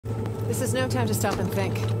This is no time to stop and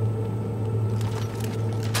think.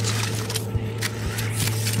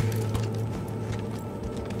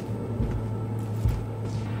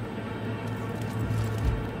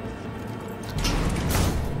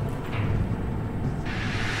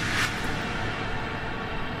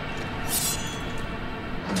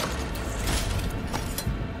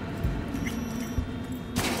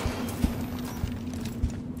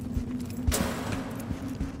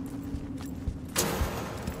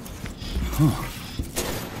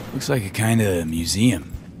 Looks like a kind of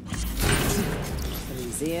museum. A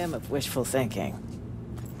museum of wishful thinking,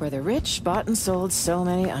 where the rich bought and sold so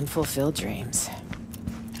many unfulfilled dreams.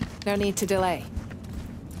 No need to delay.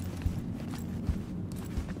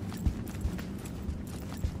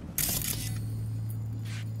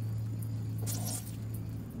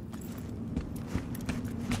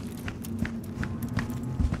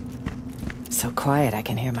 So quiet I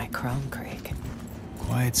can hear my chrome creak.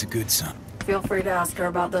 Quiet's a good sign. Feel free to ask her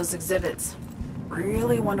about those exhibits.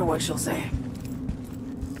 Really wonder what she'll say.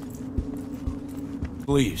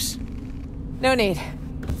 Leaves. No need.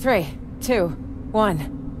 3, 2, 1.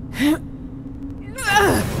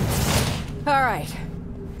 All right.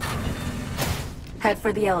 Head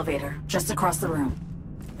for the elevator, just across the room.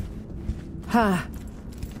 Huh.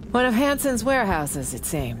 One of Hansen's warehouses, it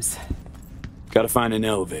seems. Gotta find an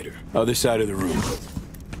elevator. Other side of the room.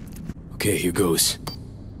 Okay, here goes.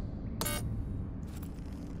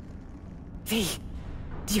 V,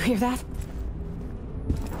 do you hear that?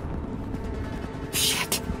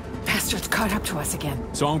 Shit. Bastard's caught up to us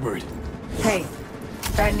again. Songbird. Hey,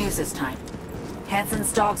 bad news this time.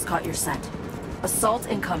 Hansen's dogs caught your scent. Assault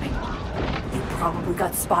incoming. You probably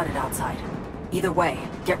got spotted outside. Either way,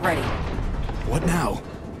 get ready. What now?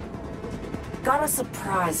 Got a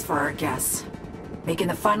surprise for our guests. Making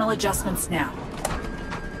the final adjustments now.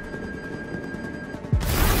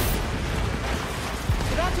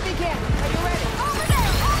 About to begin. Are you ready? Over there!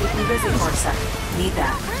 Keep me busy for a second. Need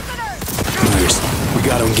that. Myers, we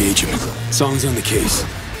gotta engage him. Song's on the case.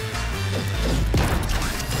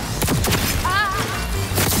 I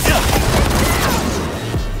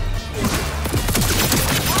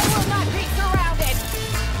will not be surrounded!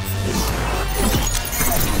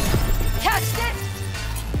 Touched it!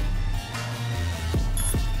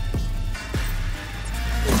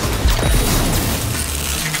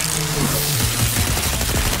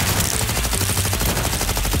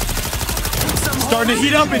 Starting to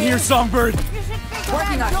heat up in here, Songbird!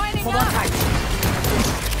 Working on it. Hold on tight.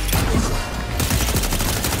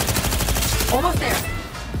 Almost there.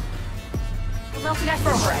 Melting that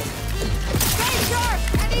override. Stay sharp!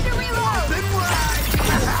 I need to reload!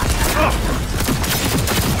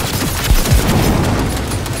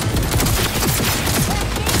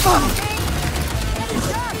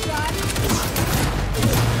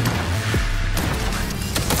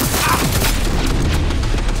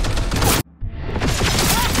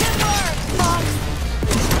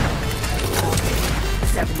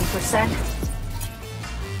 Percent.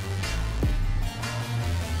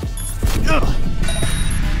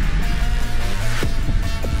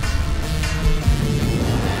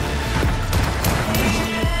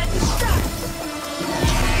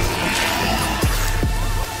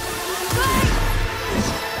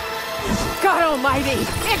 God almighty!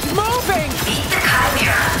 It's moving! Meet the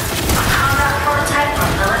Chimera, a combat prototype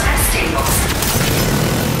from Militech Stables.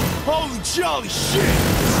 Holy jolly shit!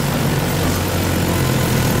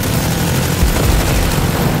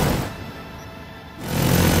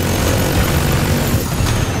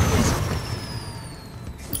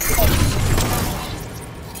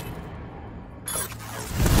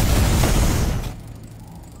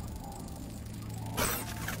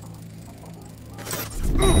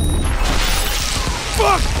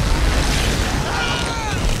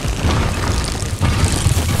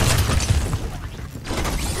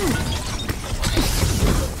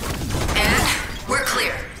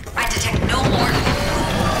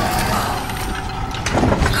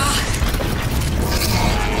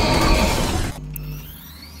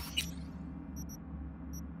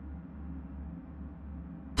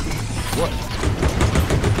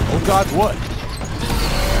 God, what?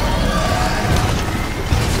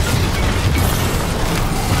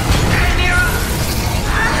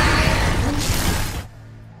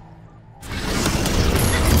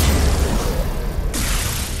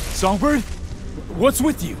 Songbird? What's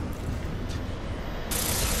with you?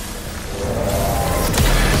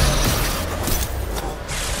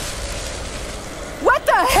 What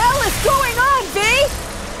the hell is going on, V?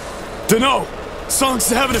 Dunno. Song's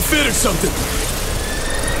having a fit or something.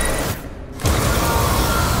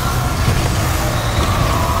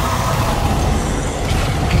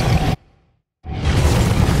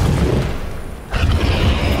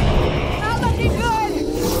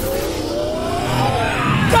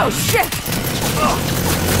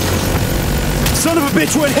 of a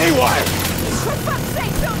bitch went haywire! For fuck's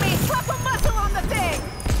sake, show me! Slap a muzzle on the thing!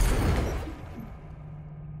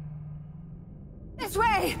 This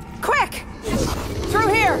way! Quick! Through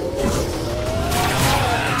here!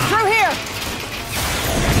 Through here!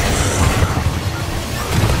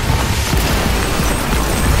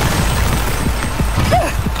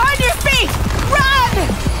 On your feet! Run!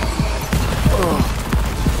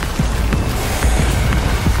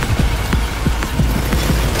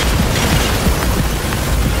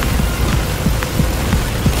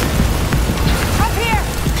 Up here!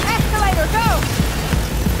 Escalator, go!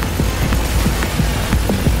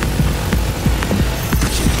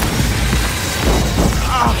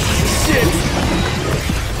 Shit!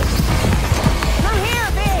 Through here,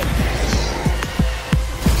 big!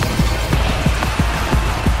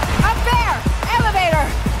 Up there! Elevator!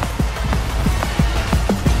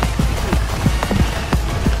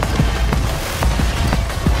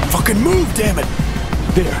 Fucking move, damn it!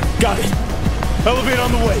 There, got it. Elevator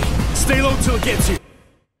on the way. Stay low till it gets you.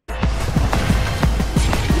 God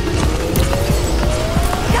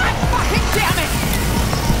fucking damn it!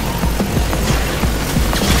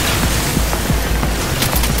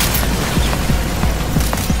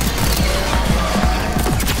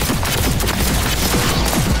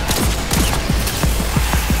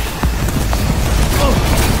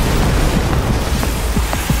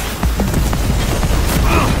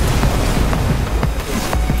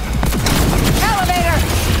 Elevator!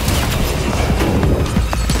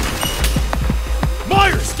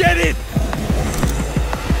 Myers, get in!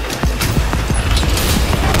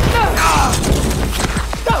 No!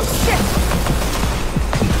 Oh, shit!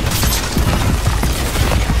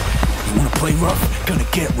 You wanna play rough? Gonna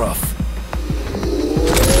get rough.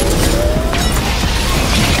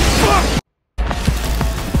 Fuck!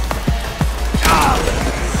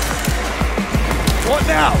 What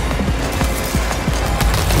now?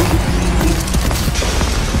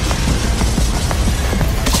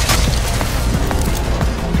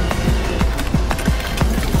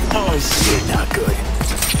 Oh shit, not good.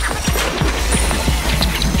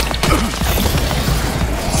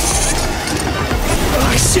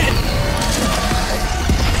 Oh shit!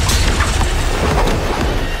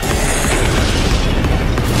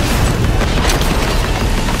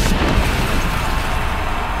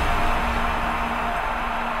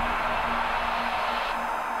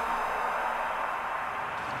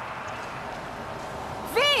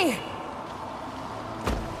 V!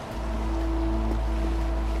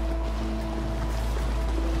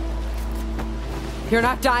 You're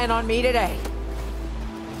not dying on me today.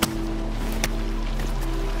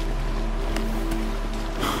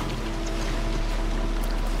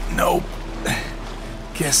 Nope.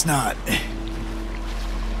 Guess not.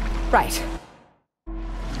 Right.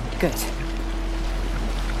 Good.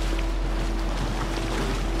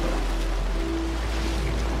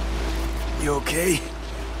 You okay?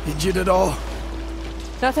 Injured at all?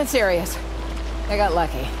 Nothing serious. I got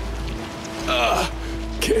lucky.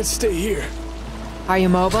 Can't stay here. Are you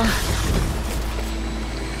mobile?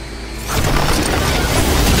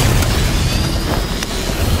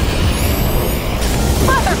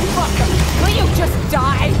 Motherfucker! Will you just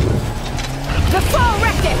die? The fall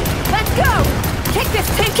wrecked it! Let's go! Kick this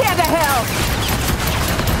tin can to hell!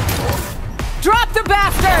 Drop the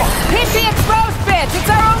bastard! Hit the exposed bits! It's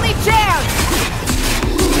our only chance!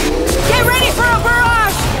 Get ready for a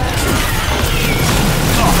barrage!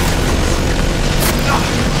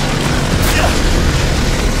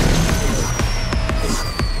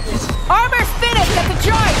 Armor's finished at the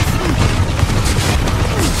joints!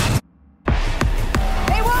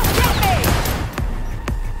 They won't get me!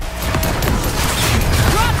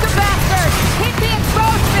 Drop the bastard! Hit the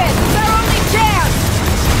exposed bit! It's our only chance!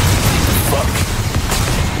 Fuck.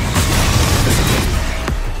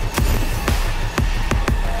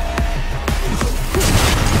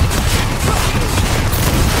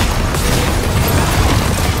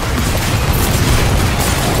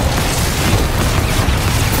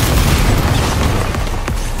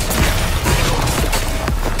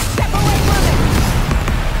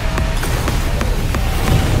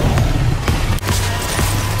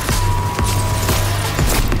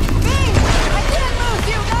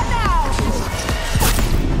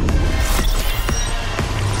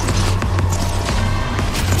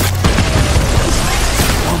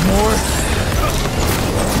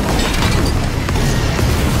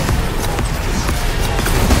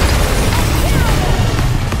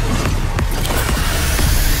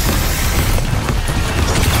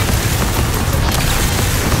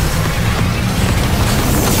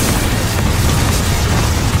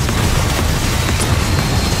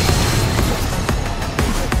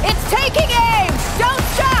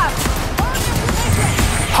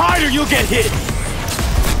 you'll get hit!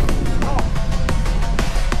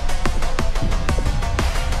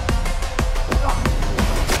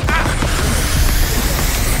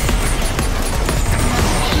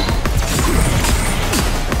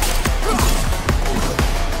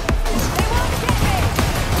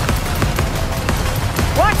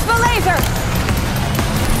 Watch the laser!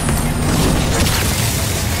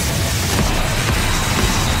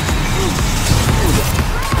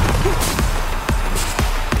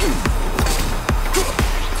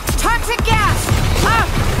 Toxic gas! Up!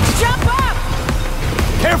 Jump up!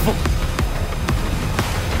 Careful!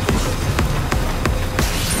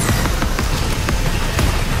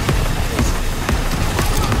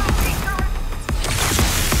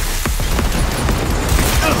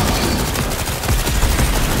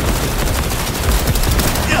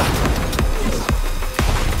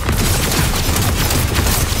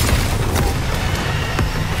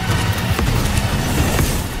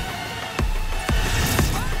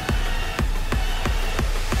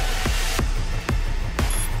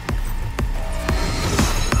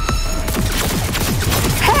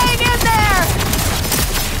 Hang in there!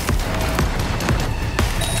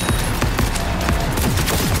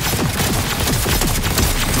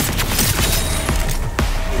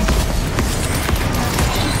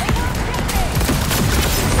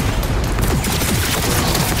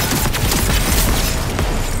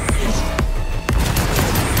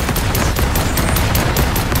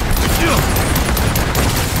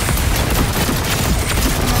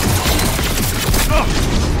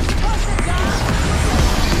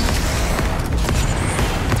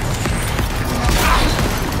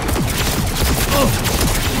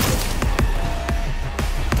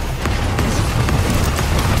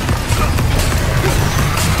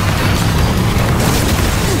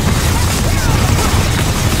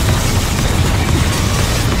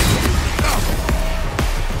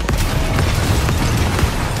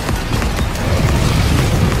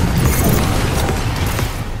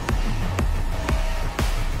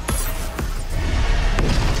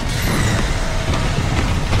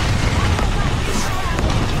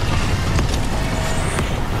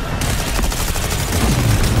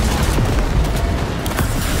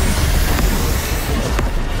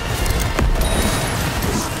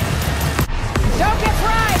 Don't get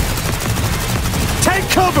fried! Take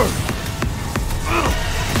cover!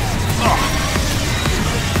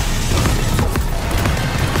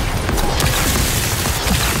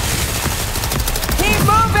 Keep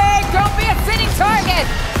moving! Don't be a sitting target!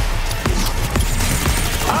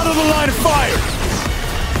 Out of the line of fire!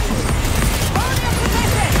 Hold your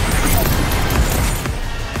position!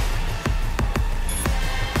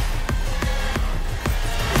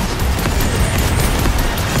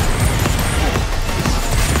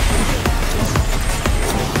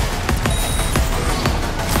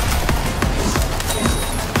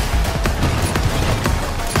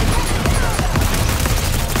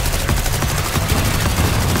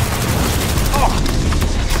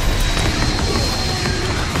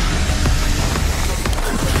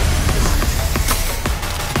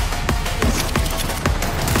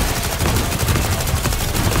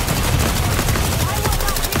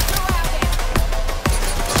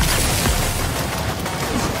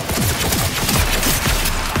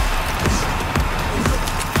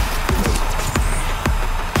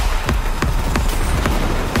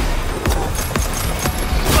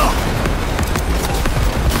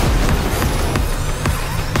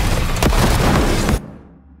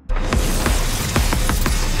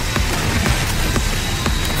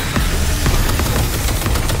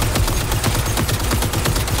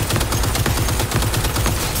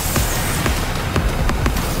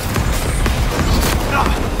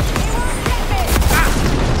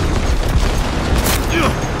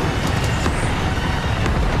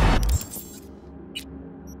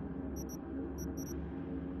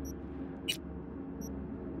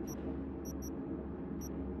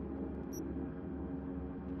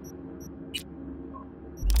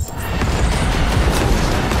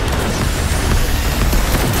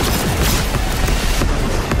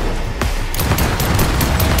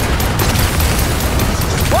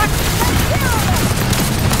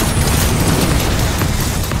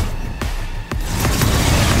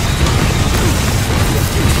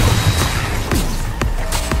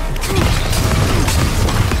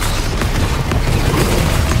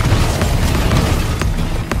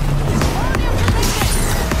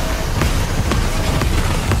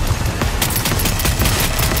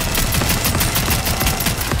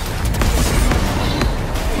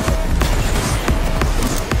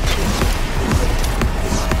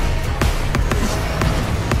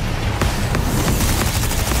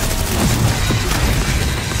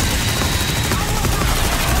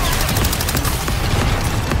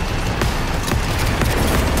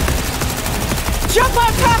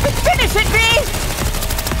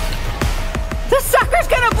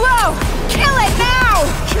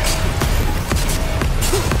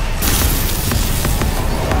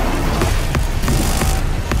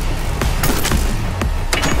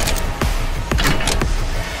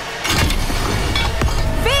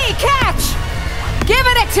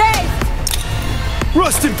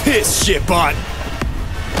 piss, shitbot!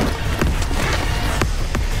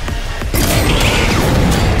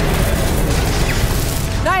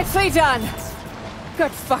 Nicely done!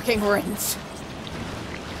 Good fucking riddance.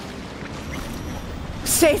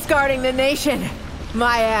 Safeguarding the nation.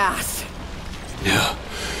 My ass. Yeah.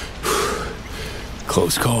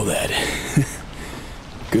 Close call, that.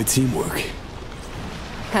 Good teamwork.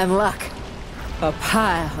 And luck. A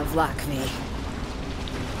pile of luck, me.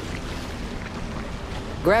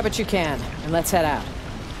 Grab what you can, and let's head out.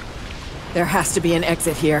 There has to be an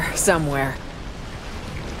exit here, somewhere.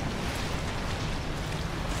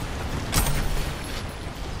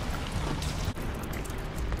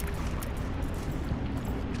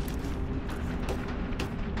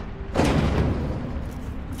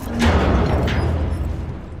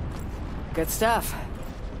 Good stuff.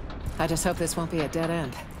 I just hope this won't be a dead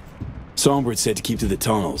end. Songbird said to keep to the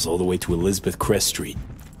tunnels all the way to Elizabeth Crest Street.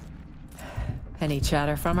 Any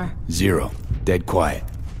chatter from her? Zero. Dead quiet.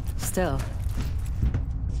 Still.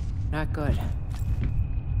 Not good.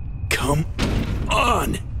 Come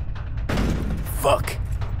on! Fuck.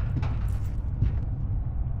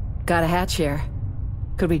 Got a hatch here.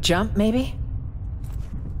 Could we jump, maybe?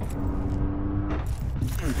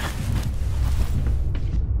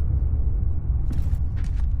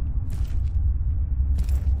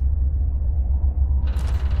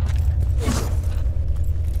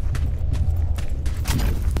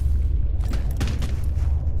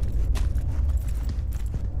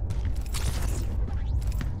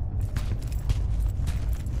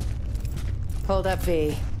 Hold up,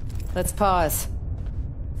 V. Let's pause.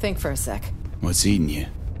 Think for a sec. What's eating you?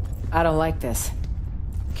 I don't like this.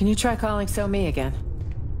 Can you try calling So-Mi again?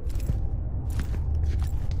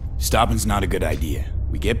 Stopping's not a good idea.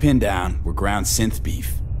 We get pinned down, we're ground synth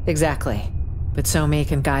beef. Exactly. But So-Mi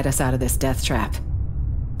can guide us out of this death trap.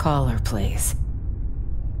 Call her, please.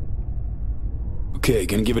 Okay,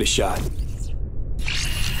 gonna give it a shot.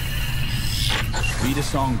 Read a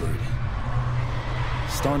Songbird.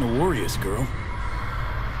 Starting to worry us, girl.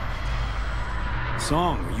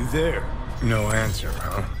 Song, are you there? No answer,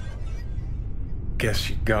 huh? Guess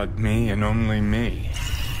you got me and only me.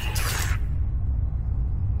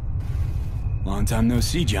 Long time no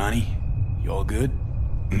see, Johnny. You all good?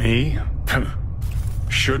 Me?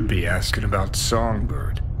 Should be asking about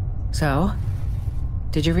Songbird. So?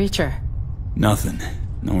 Did you reach her? Nothing.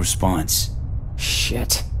 No response.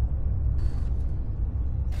 Shit.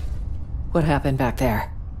 What happened back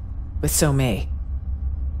there? With So-Mi?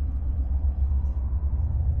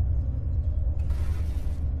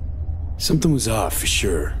 Something was off, for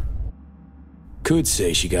sure. Could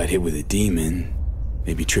say she got hit with a demon.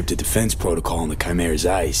 Maybe tripped a defense protocol on the Chimera's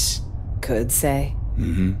ice. Could say?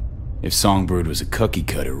 Mm-hmm. If Songbird was a cookie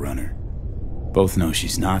cutter runner. Both know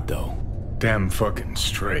she's not, though. Damn fucking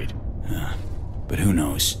straight. But who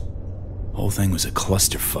knows? Whole thing was a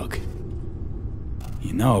clusterfuck.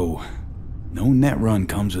 You know, no net run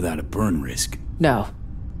comes without a burn risk. No.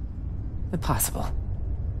 Impossible.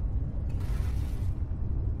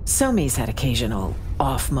 So-Mi's had occasional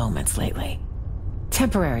off moments lately.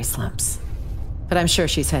 Temporary slumps. But I'm sure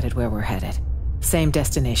she's headed where we're headed. Same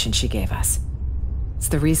destination she gave us. It's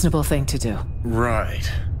the reasonable thing to do.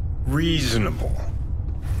 Right. Reasonable.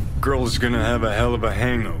 Girl's gonna have a hell of a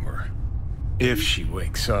hangover. If she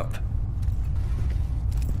wakes up.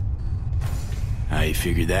 How you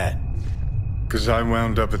figure that? 'Cause I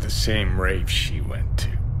wound up at the same rave she went to.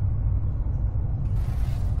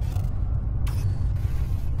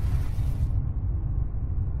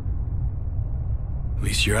 At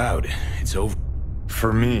least you're out. It's over.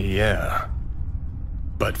 For me, yeah.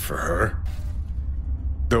 But for her?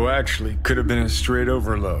 Though actually, could have been a straight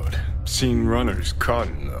overload. Seen runners caught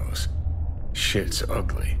in those. Shit's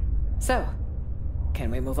ugly. So, can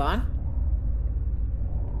we move on?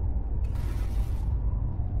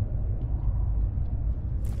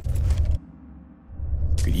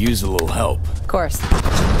 Could use a little help. Of course.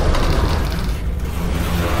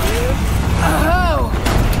 Oh!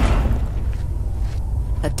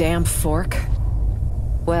 A damn fork?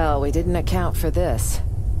 Well, we didn't account for this.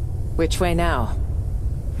 Which way now?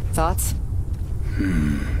 Thoughts?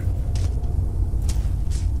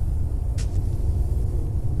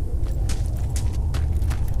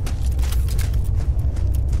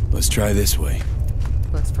 Let's try this way.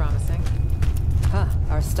 Looks promising. Huh,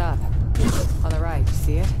 our stop. On the right,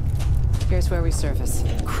 see it? Here's where we surface.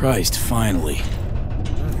 Christ, finally.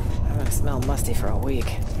 I'm gonna smell musty for a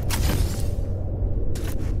week.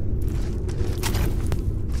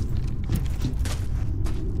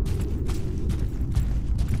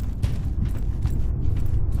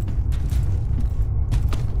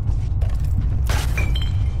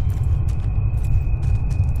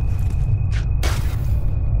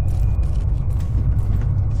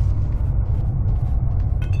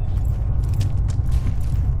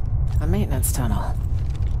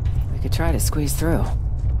 try to squeeze through.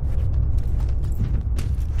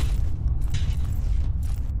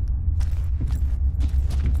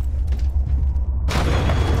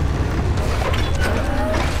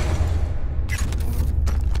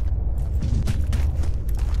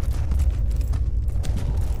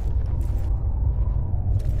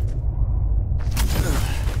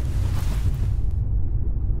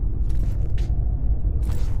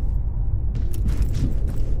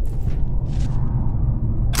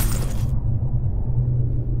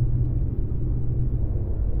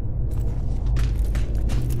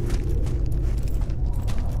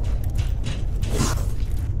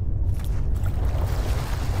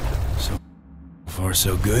 Far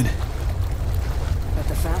so good. But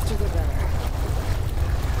the faster the better.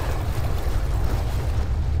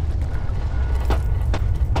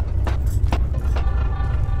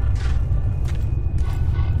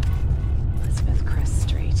 Elizabeth Crest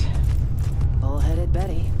Street. Bull-headed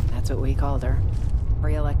Betty, that's what we called her.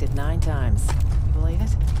 Re-elected 9 times. You believe it?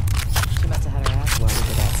 She must have had her ass voted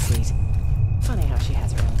to that seat. Funny how she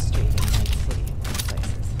has her own street in Night City and other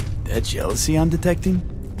places. That jealousy I'm detecting?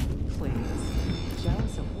 Please.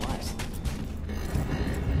 Jealous of what?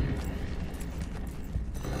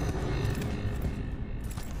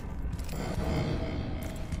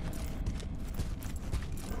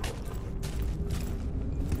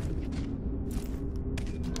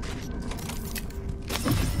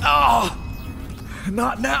 Oh!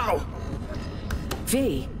 Not now!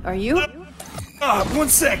 V, are you? 1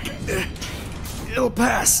 sec. It'll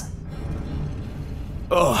pass.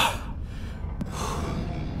 Oh.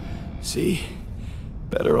 See?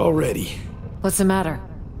 Better already. What's the matter?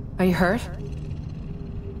 Are you hurt?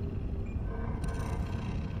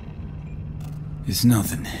 It's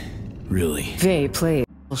nothing. Really. V, please.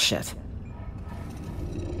 Bullshit.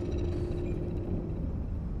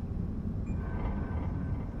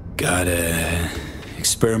 Got a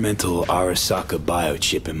experimental Arasaka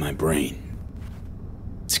biochip in my brain.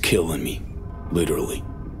 It's killing me, literally.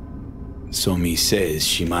 Somi says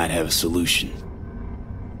she might have a solution.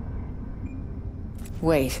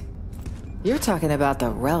 Wait. You're talking about the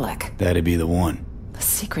relic. That'd be the one. The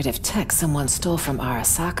secretive tech someone stole from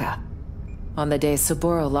Arasaka. On the day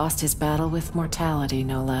Saburo lost his battle with mortality,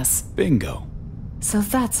 no less. Bingo. So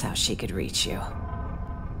that's how she could reach you.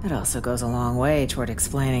 It also goes a long way toward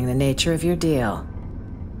explaining the nature of your deal.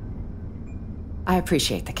 I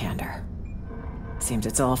appreciate the candor. Seems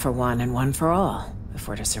it's all for one and one for all, if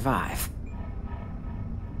we're to survive.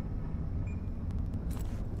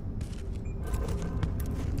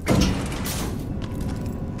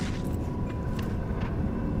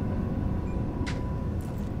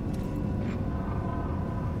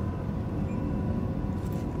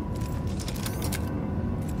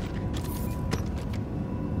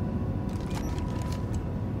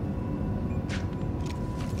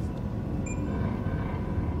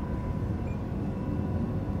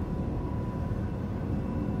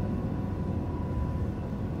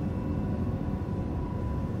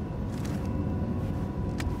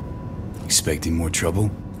 Expecting more trouble?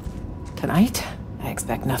 Tonight, I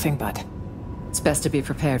expect nothing but. It's best to be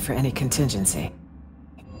prepared for any contingency.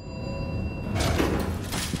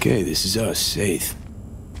 Okay, this is us, 8th.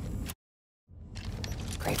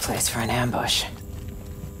 Great place for an ambush.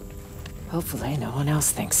 Hopefully no one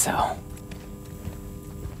else thinks so.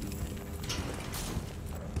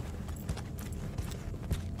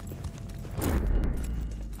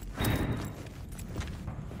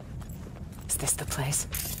 Is this the place?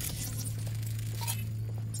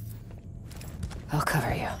 I'll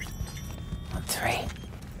cover you. On 3.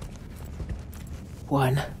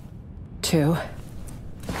 1, 2.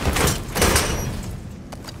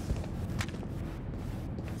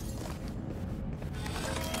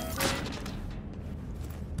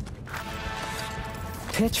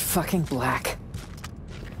 Pitch fucking black.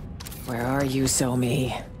 Where are you,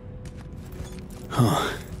 Somi?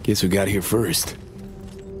 Huh. Guess who got here first?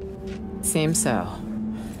 Seems so.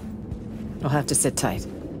 I'll have to sit tight.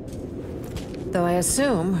 Though I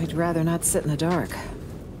assume we'd rather not sit in the dark.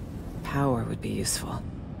 Power would be useful.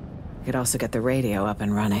 We could also get the radio up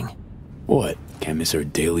and running. What? Can't miss our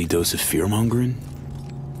daily dose of fear-mongering?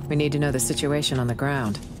 We need to know the situation on the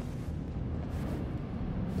ground.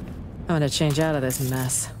 I'm gonna change out of this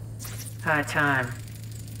mess. High time.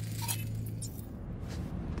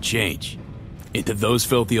 Change. Into those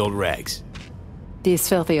filthy old rags. These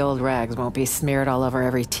filthy old rags won't be smeared all over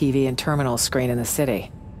every TV and terminal screen in the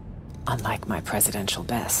city. Unlike my presidential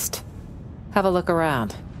best. Have a look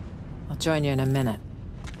around. I'll join you in a minute.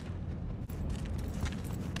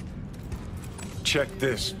 Check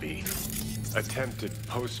this, B. Attempted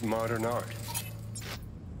postmodern art.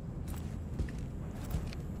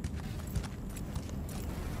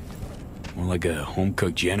 More like a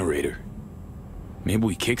home-cooked generator. Maybe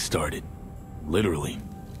we kick-started. Literally.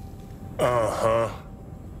 Uh-huh.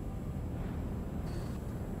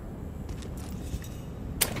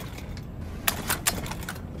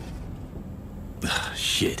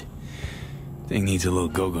 Shit. Thing needs a little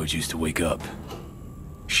go-go juice to wake up.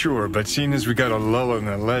 Sure, but seeing as we got a lull in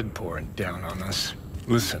the lead pouring down on us,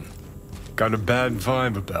 listen, got a bad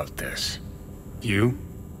vibe about this. You?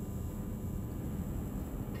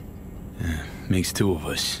 Makes two of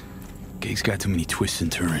us. Gig's got too many twists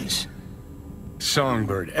and turns.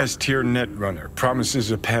 Songbird, S-tier netrunner,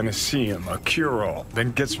 promises a panaceum, a cure-all,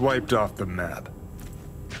 then gets wiped off the map.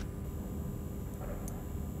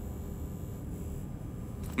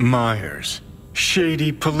 Myers,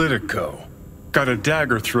 shady politico. Got a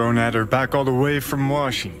dagger thrown at her back all the way from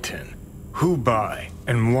Washington. Who by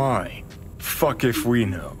and why? Fuck if we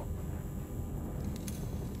know.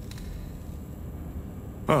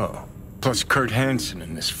 Oh, plus Kurt Hansen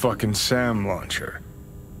and this fucking SAM launcher.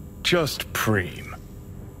 Just preem.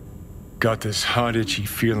 Got this hot itchy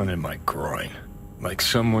feeling in my groin. Like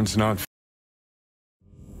someone's not.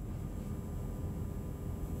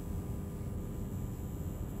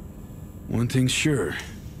 One thing's sure.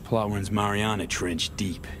 Plot runs Mariana Trench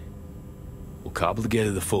deep. We'll cobble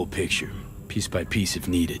together the full picture, piece by piece if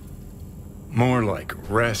needed. More like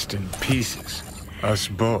rest in pieces. Us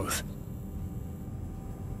both.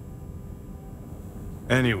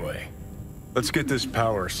 Anyway, let's get this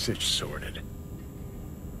power sitch sorted.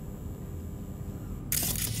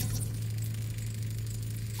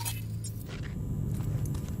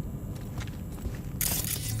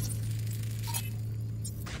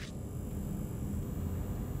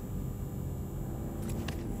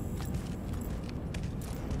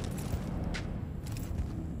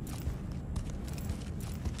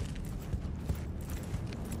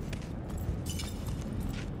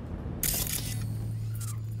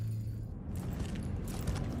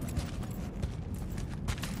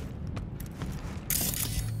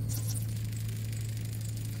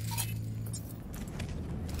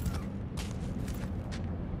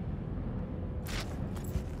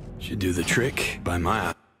 Should do the trick by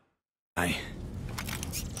my eye.